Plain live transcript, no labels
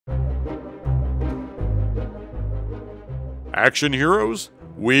Action heroes?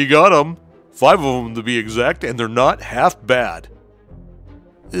 We got 'em. 5 of them to be exact, and they're not half bad.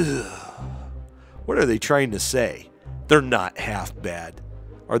 Ugh. What are they trying to say? They're not half bad.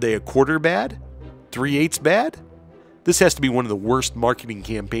 Are they a quarter bad? 3/8 bad? This has to be one of the worst marketing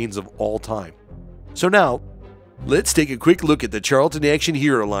campaigns of all time. So now, let's take a quick look at the Charlton Action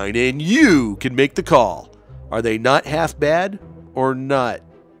Hero line, and you can make the call. Are they not half bad or not?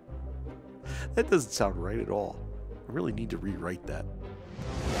 That doesn't sound right at all. I really need to rewrite that.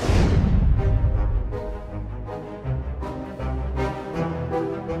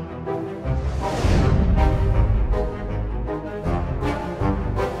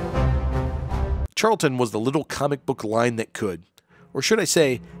 Charlton was the little comic book line that could. Or should I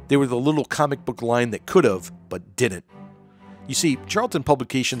say, they were the little comic book line that could have, but didn't. You see, Charlton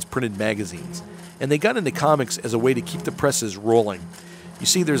Publications printed magazines, and they got into comics as a way to keep the presses rolling. You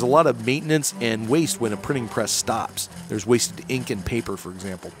see, there's a lot of maintenance and waste when a printing press stops. There's wasted ink and paper, for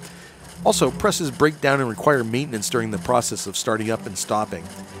example. Also, presses break down and require maintenance during the process of starting up and stopping.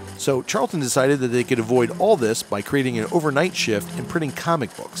 So Charlton decided that they could avoid all this by creating an overnight shift and printing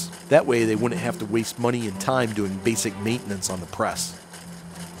comic books. That way they wouldn't have to waste money and time doing basic maintenance on the press.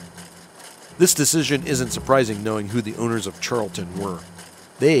 This decision isn't surprising knowing who the owners of Charlton were.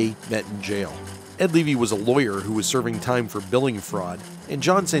 They met in jail. Ed Levy was a lawyer who was serving time for billing fraud, and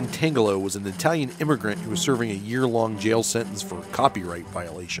John Santangelo was an Italian immigrant who was serving a year-long jail sentence for copyright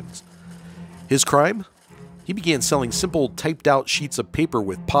violations. His crime? He began selling simple typed-out sheets of paper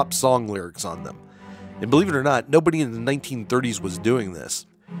with pop song lyrics on them. And believe it or not, nobody in the 1930s was doing this.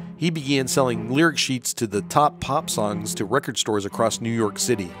 He began selling lyric sheets to the top pop songs to record stores across New York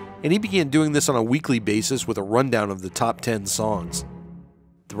City. And he began doing this on a weekly basis with a rundown of the top 10 songs.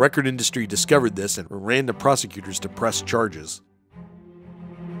 The record industry discovered this and ran to prosecutors to press charges.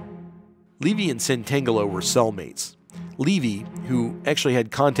 Levy and Santangelo were cellmates. Levy, who actually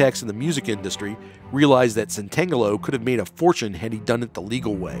had contacts in the music industry, realized that Santangelo could have made a fortune had he done it the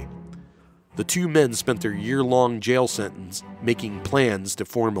legal way. The two men spent their year-long jail sentence making plans to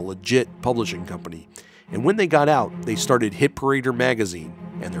form a legit publishing company, and when they got out, they started Hit Parader magazine,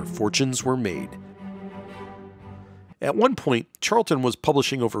 and their fortunes were made. At one point, Charlton was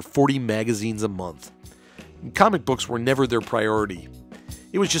publishing over 40 magazines a month. Comic books were never their priority.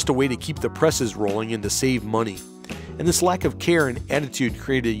 It was just a way to keep the presses rolling and to save money. And this lack of care and attitude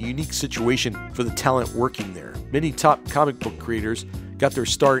created a unique situation for the talent working there. Many top comic book creators got their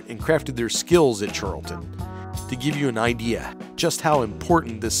start and crafted their skills at Charlton. To give you an idea just how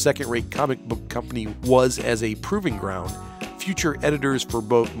important this second-rate comic book company was as a proving ground, future editors for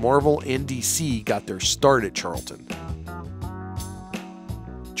both Marvel and DC got their start at Charlton.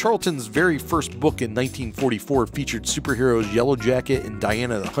 Charlton's very first book in 1944 featured superheroes Yellow Jacket and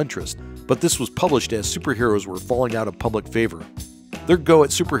Diana the Huntress, but this was published as superheroes were falling out of public favor. Their go at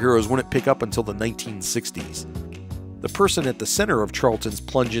superheroes wouldn't pick up until the 1960s. The person at the center of Charlton's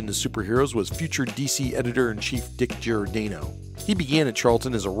plunge into superheroes was future DC editor-in-chief Dick Giordano. He began at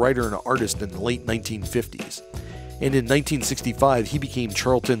Charlton as a writer and an artist in the late 1950s, and in 1965 he became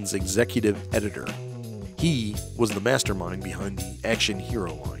Charlton's executive editor. He was the mastermind behind the Action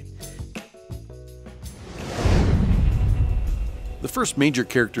Hero line. The first major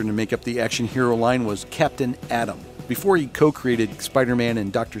character to make up the Action Hero line was Captain Atom. Before he co-created Spider-Man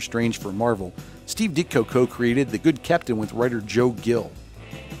and Doctor Strange for Marvel, Steve Ditko co-created The Good Captain with writer Joe Gill.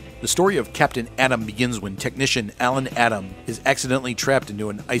 The story of Captain Atom begins when technician Alan Atom is accidentally trapped into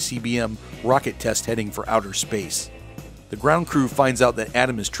an ICBM rocket test heading for outer space. The ground crew finds out that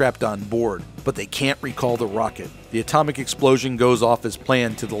Atom is trapped on board, but they can't recall the rocket. The atomic explosion goes off as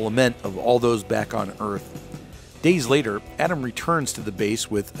planned to the lament of all those back on Earth. Days later, Atom returns to the base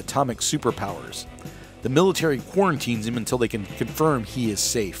with atomic superpowers. The military quarantines him until they can confirm he is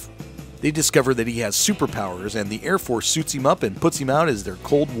safe. They discover that he has superpowers, and the Air Force suits him up and puts him out as their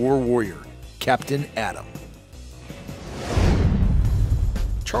Cold War warrior, Captain Atom.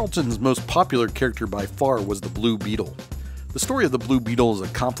 Charlton's most popular character by far was the Blue Beetle. The story of the Blue Beetle is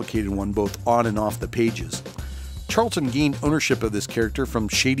a complicated one both on and off the pages. Charlton gained ownership of this character from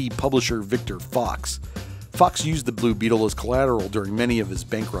shady publisher Victor Fox. Fox used the Blue Beetle as collateral during many of his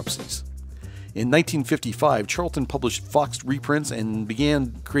bankruptcies. In 1955, Charlton published Fox reprints and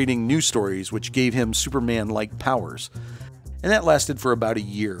began creating new stories which gave him Superman-like powers. And that lasted for about a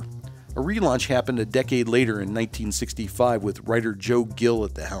year. A relaunch happened a decade later in 1965 with writer Joe Gill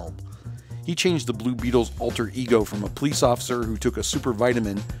at the helm. He changed the Blue Beetle's alter ego from a police officer who took a super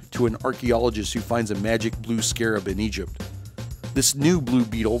vitamin to an archaeologist who finds a magic blue scarab in Egypt. This new Blue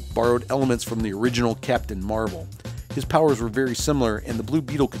Beetle borrowed elements from the original Captain Marvel. His powers were very similar, and the Blue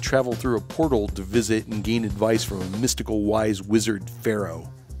Beetle could travel through a portal to visit and gain advice from a mystical wise wizard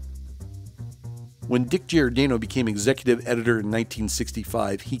pharaoh. When Dick Giordano became executive editor in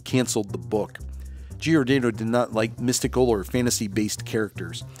 1965, he canceled the book. Giordano did not like mystical or fantasy-based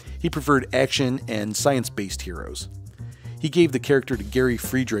characters. He preferred action and science-based heroes. He gave the character to Gary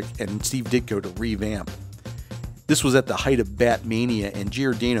Friedrich and Steve Ditko to revamp. This was at the height of Batmania, and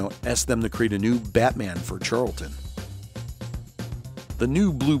Giordano asked them to create a new Batman for Charlton. The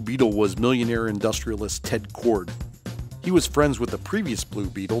new Blue Beetle was millionaire industrialist Ted Kord. He was friends with the previous Blue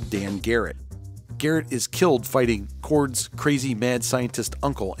Beetle, Dan Garrett. Garrett is killed fighting Kord's crazy mad scientist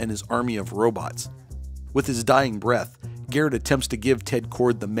uncle and his army of robots. With his dying breath, Garrett attempts to give Ted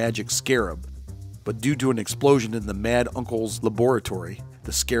Kord the magic scarab, but due to an explosion in the mad uncle's laboratory,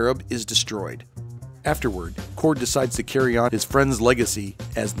 the scarab is destroyed. Afterward, Kord decides to carry on his friend's legacy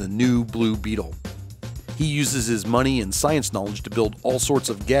as the new Blue Beetle. He uses his money and science knowledge to build all sorts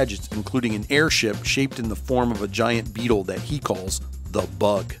of gadgets, including an airship shaped in the form of a giant beetle that he calls the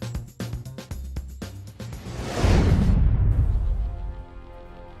Bug.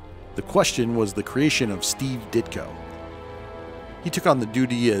 The question was the creation of Steve Ditko. He took on the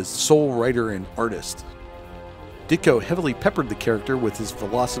duty as sole writer and artist. Ditko heavily peppered the character with his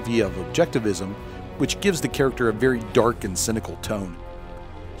philosophy of objectivism, which gives the character a very dark and cynical tone.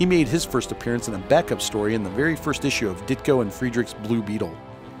 He made his first appearance in a backup story in the very first issue of Ditko and Friedrich's Blue Beetle.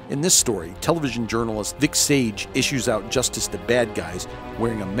 In this story, television journalist Vic Sage issues out justice to bad guys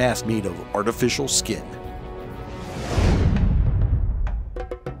wearing a mask made of artificial skin.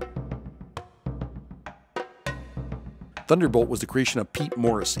 Thunderbolt was the creation of Pete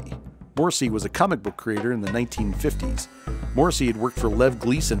Morrissey. Morrissey was a comic book creator in the 1950s. Morrissey had worked for Lev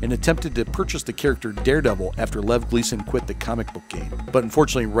Gleason and attempted to purchase the character Daredevil after Lev Gleason quit the comic book game. But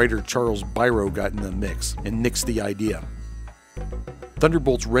unfortunately, writer Charles Biro got in the mix and nixed the idea.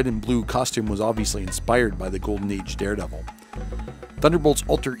 Thunderbolt's red and blue costume was obviously inspired by the Golden Age Daredevil. Thunderbolt's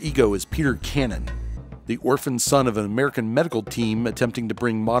alter ego is Peter Cannon, the orphan son of an American medical team attempting to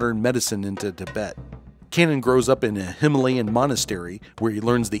bring modern medicine into Tibet. Cannon grows up in a Himalayan monastery where he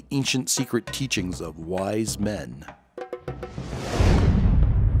learns the ancient secret teachings of wise men.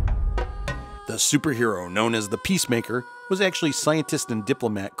 The superhero known as the Peacemaker was actually scientist and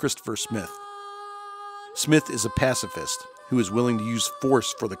diplomat Christopher Smith. Smith is a pacifist who is willing to use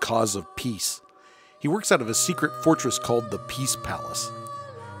force for the cause of peace. He works out of a secret fortress called the Peace Palace.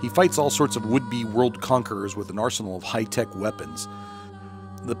 He fights all sorts of would-be world conquerors with an arsenal of high-tech weapons.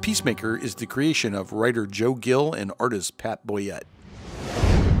 The Peacemaker is the creation of writer Joe Gill and artist Pat Boyette.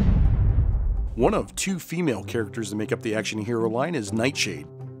 One of two female characters that make up the action hero line is Nightshade.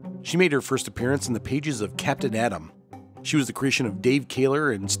 She made her first appearance in the pages of Captain Atom. She was the creation of Dave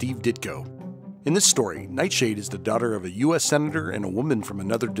Kaler and Steve Ditko. In this story, Nightshade is the daughter of a U.S. senator and a woman from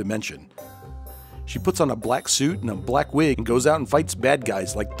another dimension. She puts on a black suit and a black wig and goes out and fights bad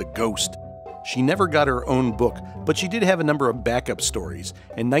guys like the Ghost. She never got her own book, but she did have a number of backup stories,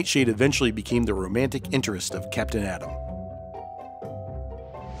 and Nightshade eventually became the romantic interest of Captain Atom.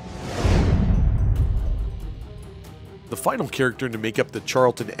 The final character to make up the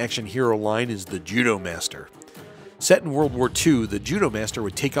Charlton action hero line is the Judo Master. Set in World War II, the Judo Master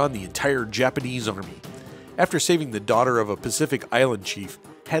would take on the entire Japanese army. After saving the daughter of a Pacific Island chief,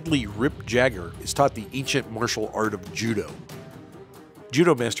 Hadley Rip Jagger is taught the ancient martial art of Judo.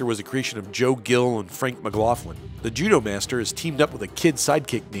 Judo Master was a creation of Joe Gill and Frank McLaughlin. The Judo Master is teamed up with a kid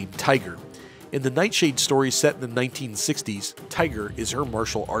sidekick named Tiger. In the Nightshade story set in the 1960s, Tiger is her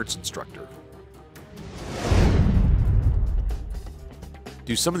martial arts instructor.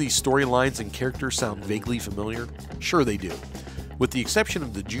 Do some of these storylines and characters sound vaguely familiar? Sure they do. With the exception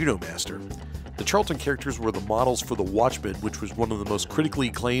of the Judo Master, the Charlton characters were the models for The Watchmen, which was one of the most critically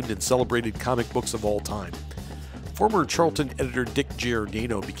acclaimed and celebrated comic books of all time. Former Charlton editor Dick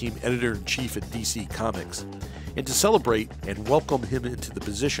Giordano became editor-in-chief at DC Comics. And to celebrate and welcome him into the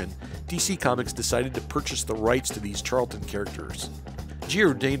position, DC Comics decided to purchase the rights to these Charlton characters.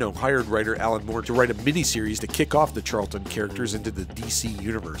 Giordano hired writer Alan Moore to write a miniseries to kick off the Charlton characters into the DC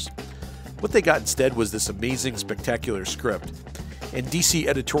universe. What they got instead was this amazing, spectacular script. And DC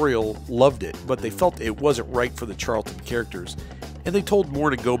editorial loved it, but they felt it wasn't right for the Charlton characters, and they told Moore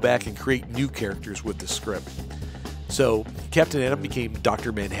to go back and create new characters with the script. So, Captain Atom became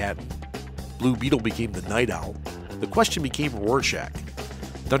Dr. Manhattan, Blue Beetle became the Night Owl, the Question became Rorschach,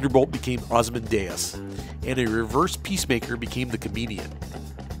 Thunderbolt became Ozymandias, and a reverse Peacemaker became the Comedian.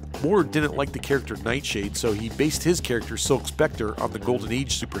 Moore didn't like the character Nightshade, so he based his character Silk Spectre on the Golden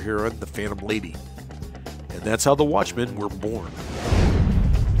Age superhero the Phantom Lady. And that's how the Watchmen were born.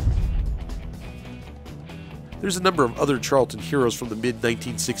 There's a number of other Charlton heroes from the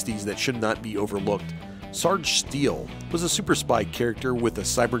mid-1960s that should not be overlooked. Sarge Steele was a super spy character with a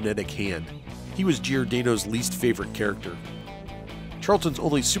cybernetic hand. He was Giordano's least favorite character. Charlton's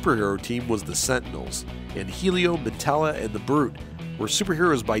only superhero team was the Sentinels, and Helio, Mentala, and the Brute were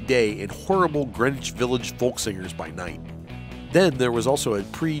superheroes by day and horrible Greenwich Village folk singers by night. Then there was also a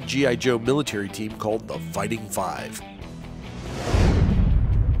pre-G.I. Joe military team called the Fighting Five.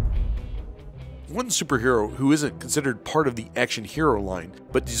 One superhero who isn't considered part of the action hero line,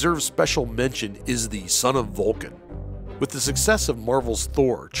 but deserves special mention, is the Son of Vulcan. With the success of Marvel's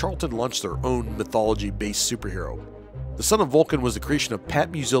Thor, Charlton launched their own mythology-based superhero. The Son of Vulcan was the creation of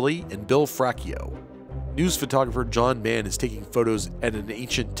Pat Musilli and Bill Fracchio. News photographer John Mann is taking photos at an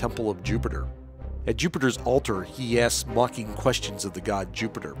ancient temple of Jupiter. At Jupiter's altar, he asks mocking questions of the god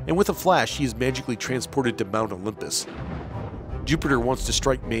Jupiter, and with a flash, he is magically transported to Mount Olympus. Jupiter wants to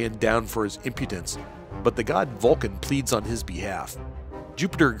strike man down for his impudence, but the god Vulcan pleads on his behalf.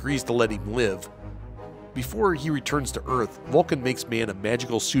 Jupiter agrees to let him live. Before he returns to Earth, Vulcan makes man a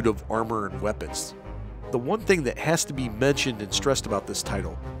magical suit of armor and weapons. The one thing that has to be mentioned and stressed about this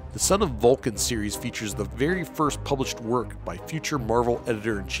title, the Son of Vulcan series features the very first published work by future Marvel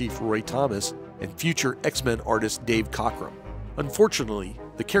editor-in-chief Roy Thomas and future X-Men artist Dave Cockrum. Unfortunately,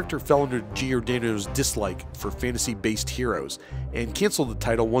 the character fell under Giordano's dislike for fantasy-based heroes and canceled the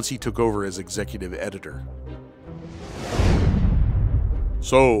title once he took over as executive editor.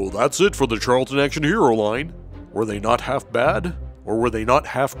 So that's it for the Charlton Action Hero line. Were they not half bad, or were they not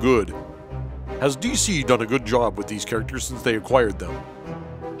half good? Has DC done a good job with these characters since they acquired them?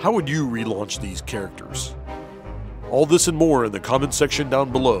 How would you relaunch these characters? All this and more in the comments section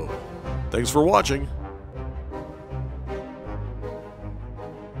down below. Thanks for watching.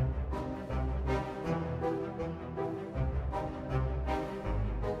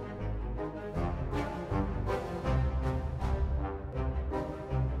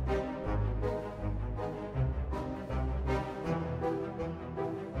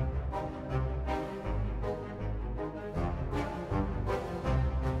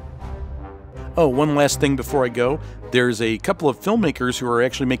 Oh, one last thing before I go. There's a couple of filmmakers who are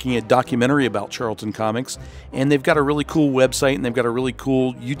actually making a documentary about Charlton Comics, and they've got a really cool website and they've got a really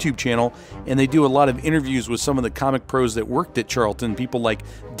cool YouTube channel, and they do a lot of interviews with some of the comic pros that worked at Charlton, people like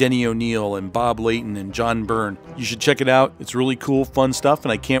Denny O'Neil and Bob Layton and John Byrne. You should check it out. It's really cool, fun stuff,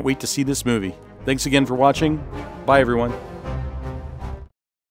 and I can't wait to see this movie. Thanks again for watching. Bye, everyone.